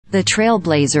The Trail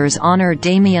Blazers honor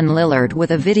Damian Lillard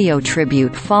with a video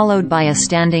tribute followed by a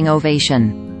standing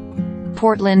ovation.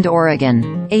 Portland,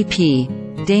 Oregon. AP.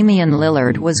 Damian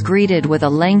Lillard was greeted with a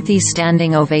lengthy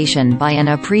standing ovation by an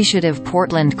appreciative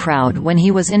Portland crowd when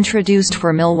he was introduced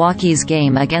for Milwaukee's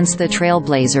game against the Trail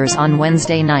Blazers on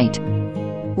Wednesday night.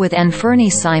 With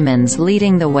Anfernee Simons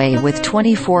leading the way with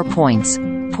 24 points,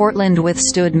 Portland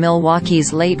withstood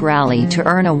Milwaukee's late rally to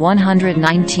earn a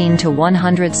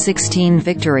 119-116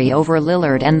 victory over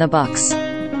Lillard and the Bucks.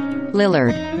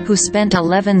 Lillard, who spent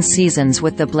 11 seasons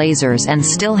with the Blazers and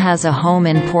still has a home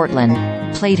in Portland,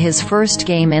 played his first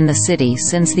game in the city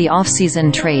since the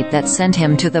offseason trade that sent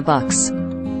him to the Bucks.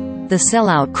 The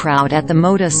sellout crowd at the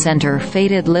Moda Center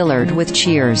feted Lillard with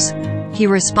cheers. He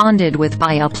responded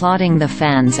by applauding the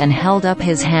fans and held up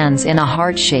his hands in a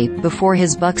heart shape before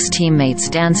his Bucks teammates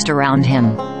danced around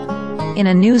him. In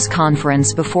a news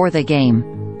conference before the game,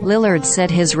 Lillard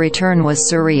said his return was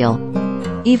surreal.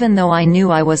 "Even though I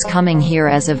knew I was coming here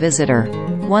as a visitor,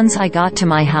 once I got to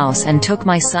my house and took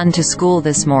my son to school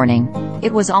this morning,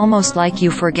 it was almost like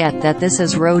you forget that this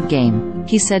is road game,"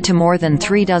 he said to more than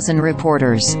 36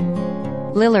 reporters.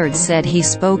 Lillard said he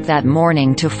spoke that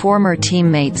morning to former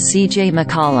teammate CJ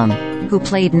McCollum, who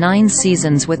played 9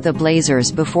 seasons with the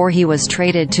Blazers before he was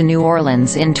traded to New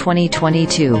Orleans in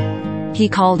 2022. "He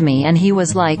called me and he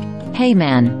was like, 'Hey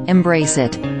man, embrace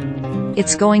it.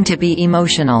 It's going to be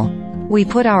emotional. We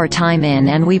put our time in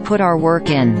and we put our work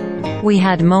in. We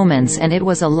had moments and it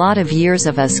was a lot of years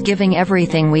of us giving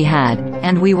everything we had,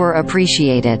 and we were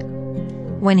appreciated.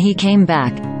 When he came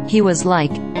back, he was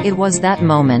like, it was that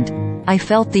moment. I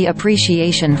felt the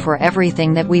appreciation for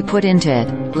everything that we put into it,"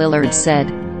 Lillard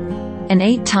said. An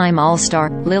 8-time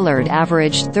All-Star, Lillard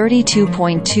averaged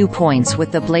 32.2 points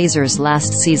with the Blazers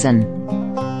last season.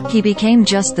 He became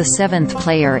just the 7th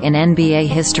player in NBA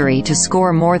history to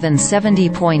score more than 70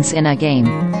 points in a game.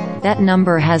 That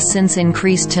number has since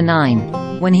increased to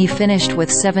 9, when he finished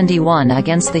with 71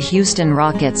 against the Houston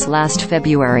Rockets last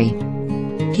February.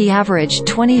 He averaged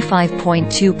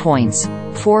 25.2 points,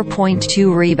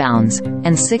 4.2 rebounds,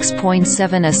 and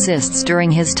 6.7 assists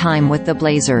during his time with the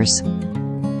Blazers.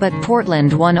 But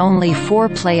Portland won only 4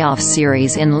 playoff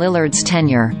series in Lillard's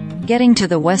tenure, getting to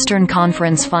the Western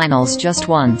Conference Finals just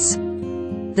once.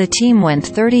 The team went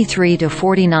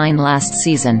 33-49 last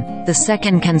season, the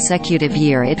second consecutive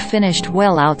year it finished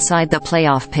well outside the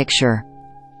playoff picture.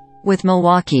 With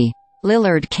Milwaukee,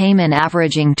 Lillard came in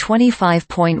averaging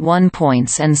 25.1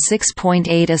 points and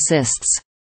 6.8 assists.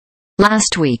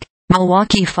 Last week,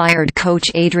 Milwaukee fired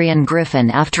coach Adrian Griffin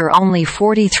after only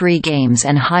 43 games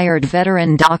and hired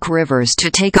veteran Doc Rivers to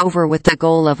take over with the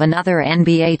goal of another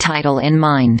NBA title in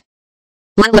mind.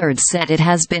 Lillard said it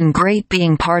has been great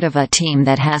being part of a team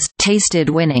that has tasted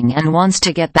winning and wants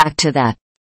to get back to that.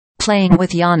 Playing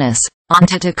with Giannis,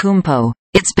 Antetokounmpo,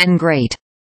 it's been great.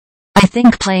 I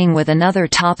think playing with another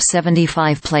top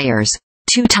 75 players,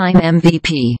 2-time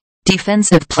MVP,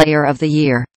 Defensive Player of the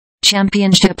Year,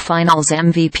 Championship Finals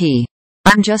MVP.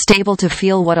 I'm just able to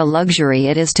feel what a luxury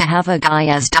it is to have a guy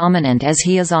as dominant as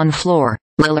he is on floor,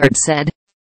 Lillard said.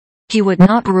 He would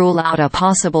not rule out a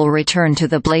possible return to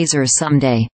the Blazers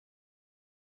someday.